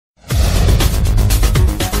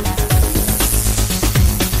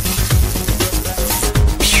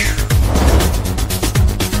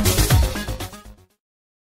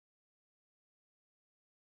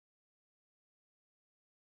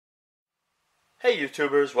Hey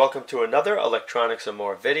YouTubers, welcome to another Electronics and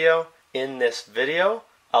More video. In this video,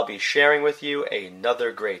 I'll be sharing with you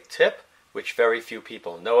another great tip, which very few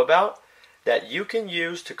people know about, that you can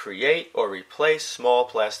use to create or replace small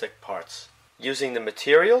plastic parts. Using the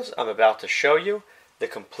materials I'm about to show you, the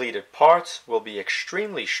completed parts will be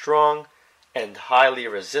extremely strong and highly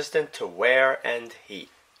resistant to wear and heat.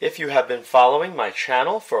 If you have been following my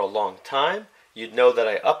channel for a long time, you'd know that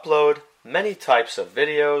I upload many types of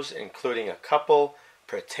videos, including a couple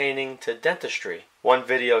pertaining to dentistry. One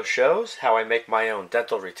video shows how I make my own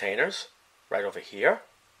dental retainers, right over here.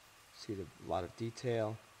 See a lot of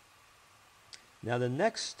detail. Now the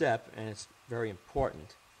next step, and it's very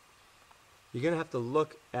important, you're going to have to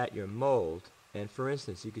look at your mold, and for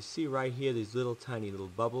instance, you can see right here these little tiny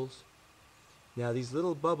little bubbles. Now these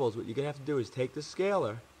little bubbles, what you're going to have to do is take the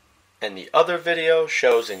scaler. And the other video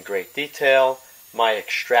shows in great detail my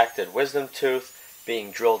extracted wisdom tooth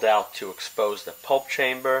being drilled out to expose the pulp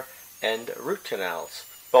chamber and root canals.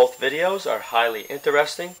 Both videos are highly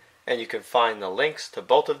interesting, and you can find the links to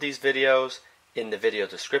both of these videos in the video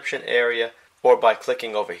description area, or by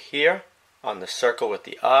clicking over here on the circle with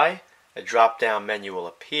the eye. A drop-down menu will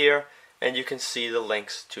appear, and you can see the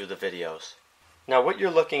links to the videos. Now what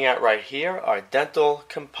you're looking at right here are dental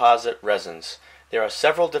composite resins. There are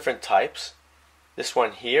several different types. This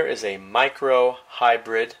one here is a micro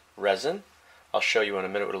hybrid resin. I'll show you in a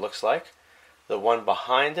minute what it looks like. The one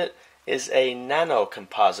behind it is a nano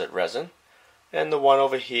composite resin, and the one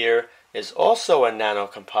over here is also a nano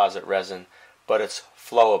composite resin, but it's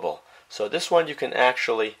flowable. So this one you can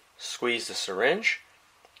actually squeeze the syringe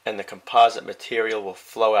and the composite material will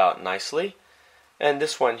flow out nicely. And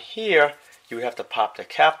this one here, you would have to pop the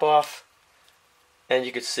cap off, and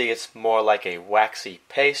you can see it's more like a waxy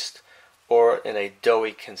paste or in a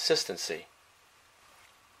doughy consistency.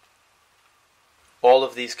 All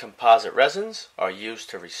of these composite resins are used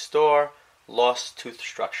to restore lost tooth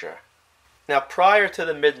structure. Now prior to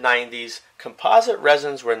the mid-90s, composite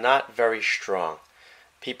resins were not very strong.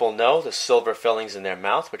 People know the silver fillings in their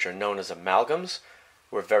mouth, which are known as amalgams,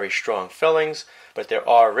 were very strong fillings, but there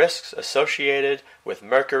are risks associated with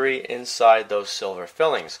mercury inside those silver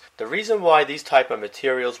fillings. The reason why these type of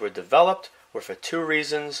materials were developed were for two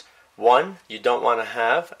reasons. One, you don't want to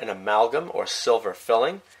have an amalgam or silver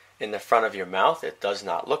filling in the front of your mouth. It does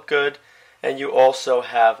not look good. And you also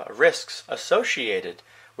have risks associated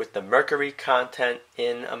with the mercury content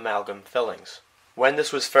in amalgam fillings. When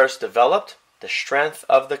this was first developed, the strength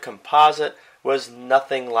of the composite was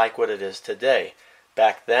nothing like what it is today.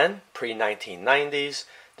 Back then, pre-1990s,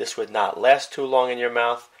 this would not last too long in your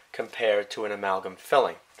mouth compared to an amalgam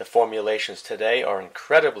filling. The formulations today are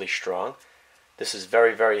incredibly strong. This is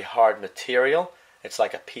very, very hard material. It's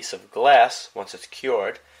like a piece of glass once it's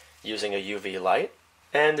cured using a UV light.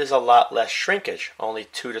 And there's a lot less shrinkage, only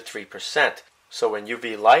 2 to 3%. So when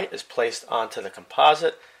UV light is placed onto the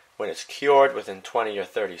composite, when it's cured within 20 or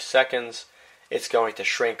 30 seconds, it's going to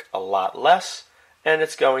shrink a lot less, and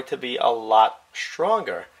it's going to be a lot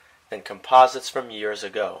stronger than composites from years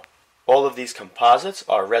ago. All of these composites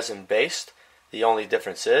are resin-based. The only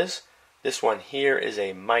difference is this one here is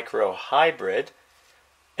a micro hybrid,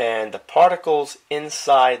 and the particles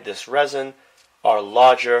inside this resin are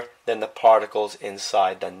larger than the particles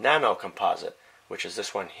inside the nano composite, which is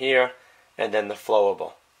this one here, and then the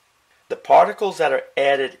flowable. The particles that are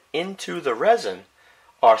added into the resin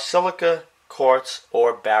are silica, quartz,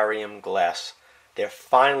 or barium glass. They're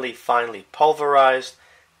finely pulverized,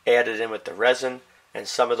 added in with the resin, and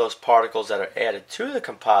some of those particles that are added to the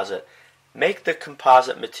composite make the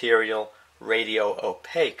composite material radio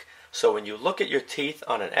opaque. So when you look at your teeth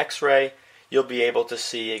on an X-ray, you'll be able to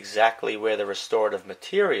see exactly where the restorative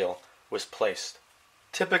material was placed.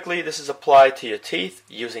 Typically this is applied to your teeth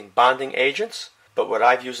using bonding agents, but what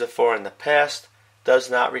I've used it for in the past does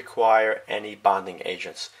not require any bonding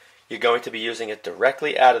agents. You're going to be using it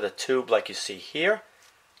directly out of the tube like you see here.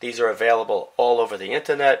 These are available all over the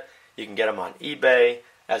internet. You can get them on eBay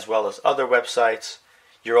as well as other websites.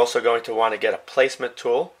 You're also going to want to get a placement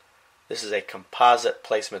tool. This is a composite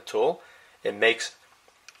placement tool. It makes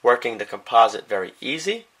working the composite very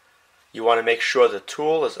easy. You want to make sure the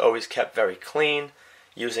tool is always kept very clean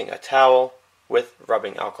using a towel with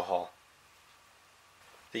rubbing alcohol.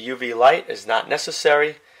 The UV light is not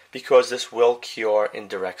necessary because this will cure in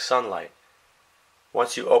direct sunlight.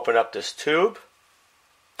 Once you open up this tube,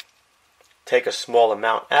 take a small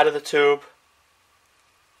amount out of the tube,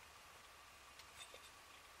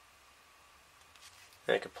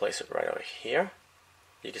 and you can place it right over here.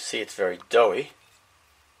 You can see it's very doughy.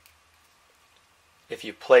 If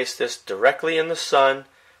you place this directly in the sun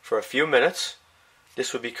for a few minutes,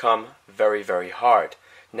 this would become very, very hard.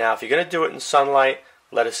 Now, if you're going to do it in sunlight,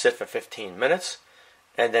 let it sit for 15 minutes,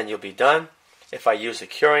 and then you'll be done. If I use a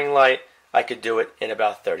curing light, I could do it in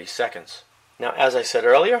about 30 seconds. Now, as I said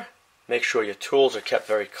earlier, make sure your tools are kept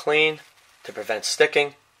very clean to prevent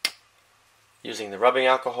sticking, using the rubbing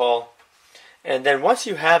alcohol. And then once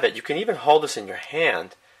you have it, you can even hold this in your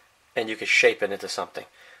hand, and you can shape it into something.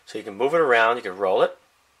 So you can move it around, you can roll it.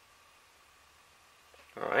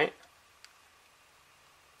 All right.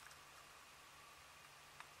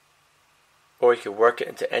 Or you can work it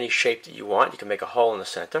into any shape that you want. You can make a hole in the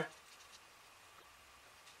center.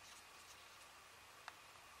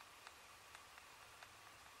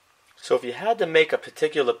 So if you had to make a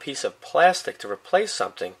particular piece of plastic to replace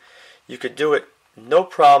something, you could do it no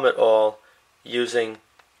problem at all using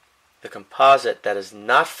the composite that is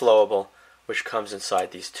not flowable, which comes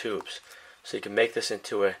inside these tubes. So you can make this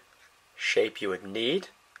into a shape you would need.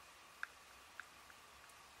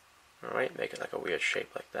 Alright, make it like a weird shape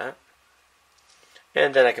like that.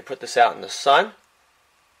 And then I can put this out in the sun,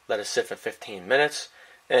 let it sit for 15 minutes,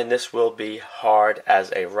 and this will be hard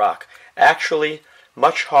as a rock. Actually,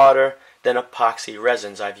 much harder than epoxy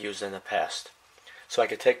resins I've used in the past. So I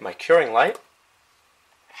could take my curing light.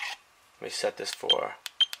 Let me set this for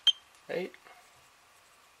 8.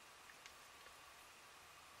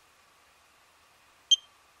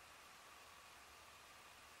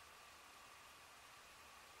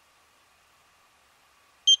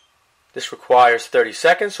 This requires 30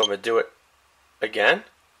 seconds, so I'm going to do it again.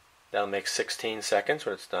 That'll make 16 seconds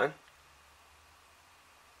when it's done.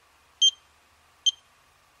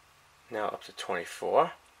 Now up to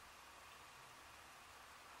 24.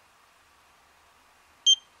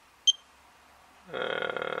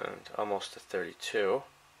 And almost to 32.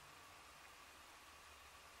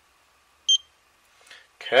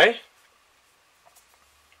 Okay.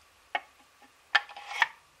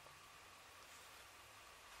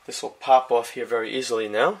 This will pop off here very easily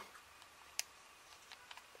now.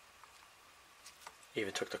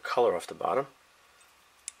 Even took the color off the bottom.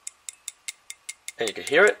 And you can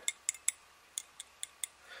hear it.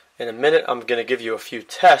 In a minute, I'm going to give you a few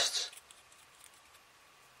tests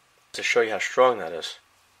to show you how strong that is.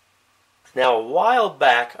 Now, a while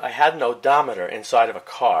back, I had an odometer inside of a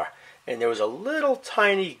car, and there was a little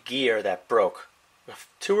tiny gear that broke.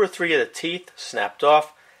 2 or 3 of the teeth snapped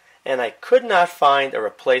off, and I could not find a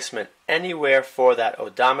replacement anywhere for that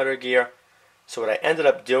odometer gear. So what I ended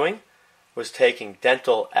up doing was taking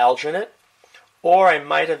dental alginate, or I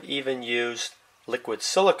might have even used liquid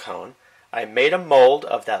silicone. I made a mold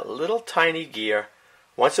of that little tiny gear.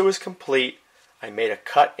 Once it was complete, I made a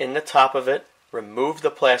cut in the top of it, removed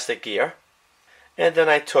the plastic gear, and then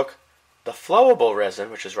I took the flowable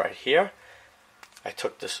resin, which is right here. I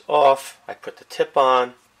took this off, I put the tip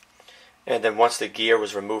on, and then once the gear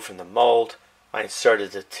was removed from the mold, I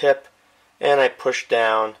inserted the tip, and I pushed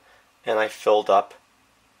down, and I filled up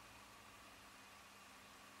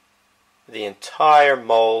the entire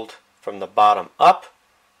mold from the bottom up.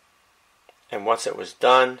 And once it was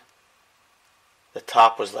done, the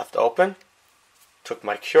top was left open. Took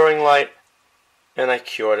my curing light, and I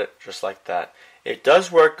cured it just like that. It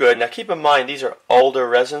does work good. Now keep in mind, these are older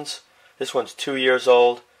resins. This one's 2 years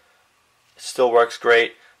old. It still works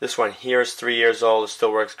great. This one here is 3 years old. It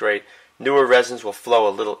still works great. Newer resins will flow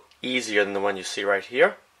a little easier than the one you see right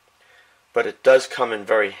here. But it does come in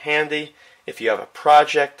very handy if you have a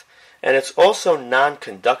project. And it's also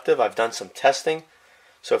non-conductive. I've done some testing.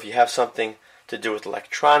 So if you have something to do with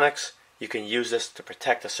electronics, you can use this to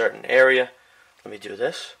protect a certain area. Let me do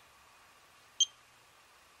this.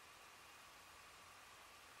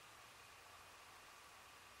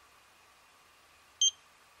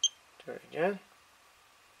 Do it again.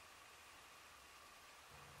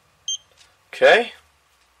 Okay.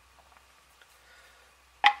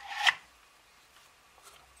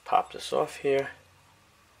 Pop this off here.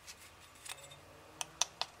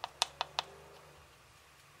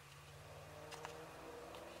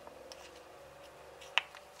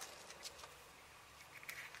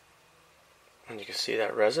 And you can see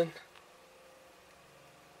that resin.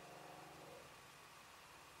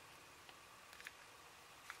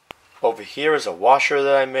 Over here is a washer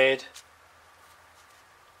that I made.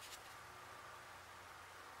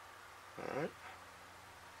 Alright.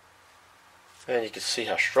 And you can see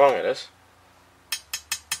how strong it is.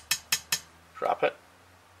 Drop it.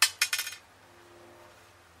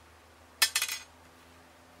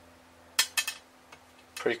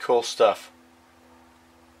 Pretty cool stuff.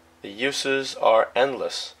 The uses are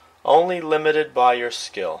endless, only limited by your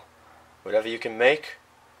skill. Whatever you can make,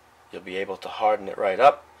 you'll be able to harden it right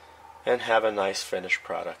up and have a nice finished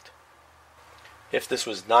product. If this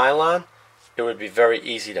was nylon, it would be very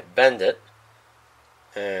easy to bend it,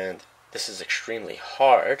 and this is extremely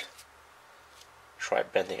hard. Try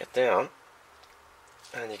bending it down,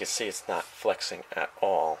 and you can see it's not flexing at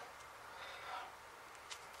all.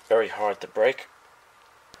 Very hard to break.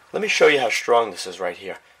 Let me show you how strong this is right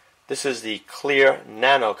here. This is the clear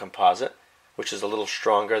nano composite, which is a little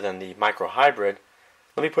stronger than the micro hybrid.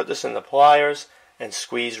 Let me put this in the pliers and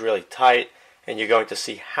squeeze really tight, and you're going to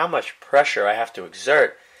see how much pressure I have to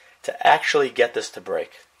exert to actually get this to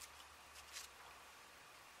break.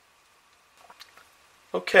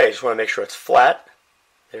 Okay, just want to make sure it's flat.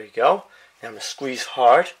 There you go. Now I'm going to squeeze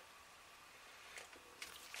hard.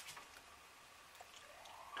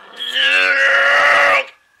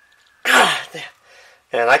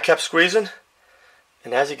 And I kept squeezing,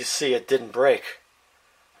 and as you can see, it didn't break.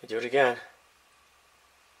 Let me do it again.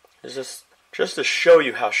 Just to show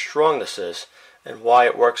you how strong this is and why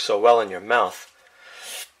it works so well in your mouth.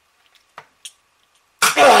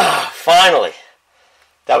 Finally!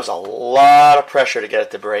 That was a lot of pressure to get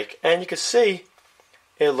it to break, and you can see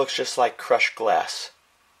it looks just like crushed glass.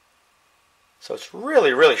 So it's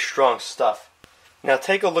really, really strong stuff. Now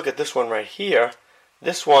take a look at this one right here.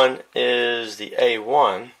 This one is the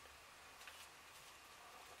A1.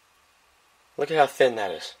 Look at how thin that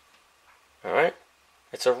is. Alright?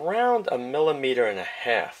 It's around 1.5 millimeters.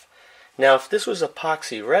 Now if this was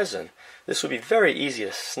epoxy resin, this would be very easy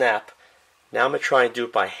to snap. Now I'm going to try and do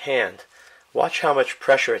it by hand. Watch how much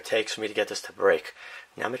pressure it takes for me to get this to break.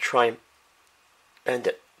 Now I'm going to try and bend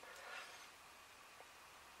it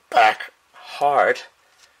back hard.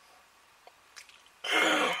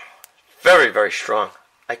 Very, very strong.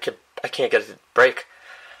 I can't get it to break.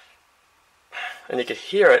 And you can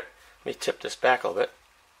hear it. Let me tip this back a little bit.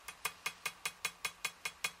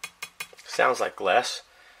 Sounds like glass.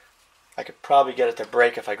 I could probably get it to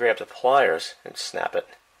break if I grab the pliers and snap it.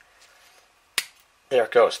 There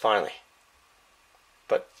it goes, finally.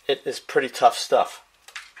 But it is pretty tough stuff.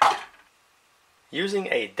 Using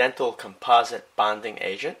a dental composite bonding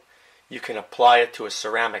agent, you can apply it to a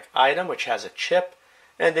ceramic item which has a chip,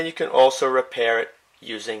 and then you can also repair it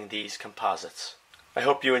using these composites. I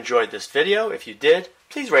hope you enjoyed this video. If you did,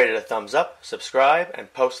 please rate it a thumbs up, subscribe,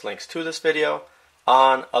 and post links to this video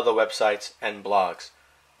on other websites and blogs.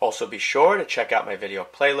 Also be sure to check out my video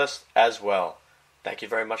playlist as well. Thank you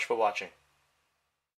very much for watching.